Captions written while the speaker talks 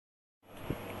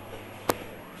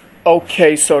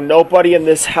Okay, so nobody in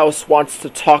this house wants to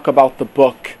talk about the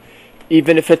book,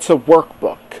 even if it's a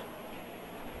workbook.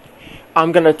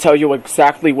 I'm going to tell you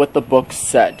exactly what the book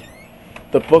said.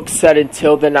 The book said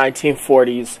until the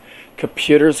 1940s,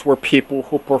 computers were people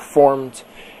who performed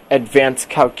advanced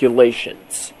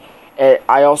calculations. And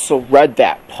I also read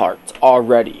that part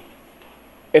already.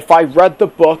 If I read the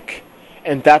book,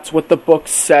 and that's what the book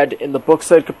said, and the book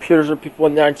said computers were people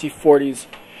in the 1940s,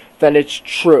 then it's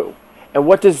true. And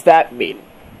what does that mean?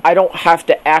 I don't have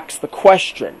to ask the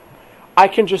question. I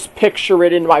can just picture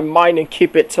it in my mind and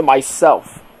keep it to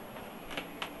myself.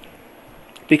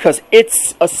 Because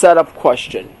it's a setup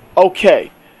question.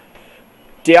 Okay.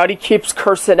 Daddy keeps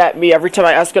cursing at me every time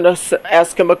I ask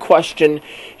him a question.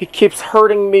 He keeps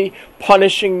hurting me,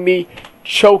 punishing me,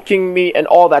 choking me, and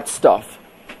all that stuff.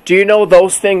 Do you know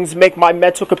those things make my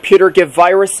mental computer give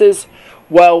viruses?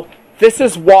 Well, this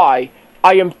is why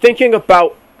I am thinking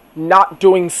about not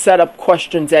doing setup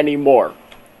questions anymore.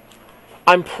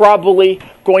 I'm probably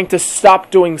going to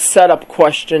stop doing setup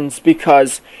questions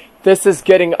because this is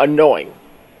getting annoying.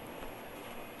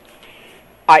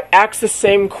 I ask the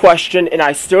same question and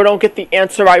I still don't get the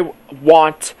answer I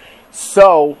want,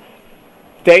 so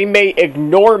they may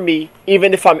ignore me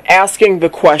even if I'm asking the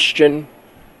question,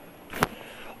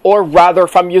 or rather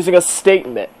if I'm using a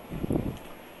statement.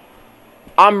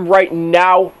 I'm right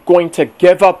now going to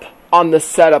give up on the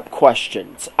setup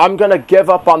questions. I'm going to give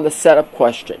up on the setup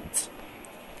questions.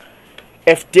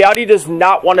 If Daddy does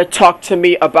not want to talk to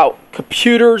me about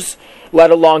computers,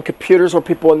 let alone computers or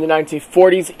people in the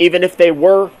 1940s, even if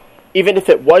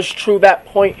it was true that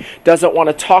point, doesn't want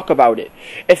to talk about it.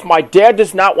 If my dad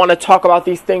does not want to talk about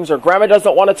these things, or Grandma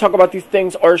doesn't want to talk about these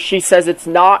things, or she says it's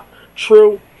not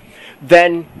true,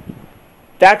 then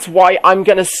that's why I'm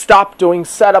going to stop doing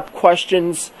setup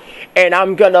questions, and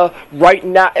I'm going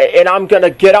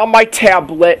to get on my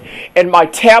tablet, and my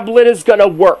tablet is going to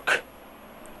work.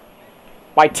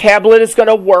 My tablet is going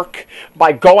to work.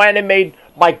 My goanimate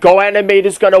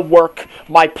is going to work.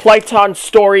 My Playtime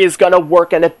story is going to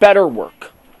work, and it better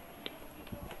work.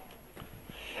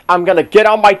 I'm going to get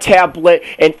on my tablet,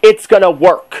 and it's going to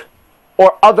work.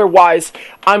 Or otherwise,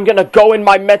 I'm going to go in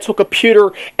my mental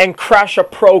computer and crash a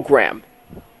program.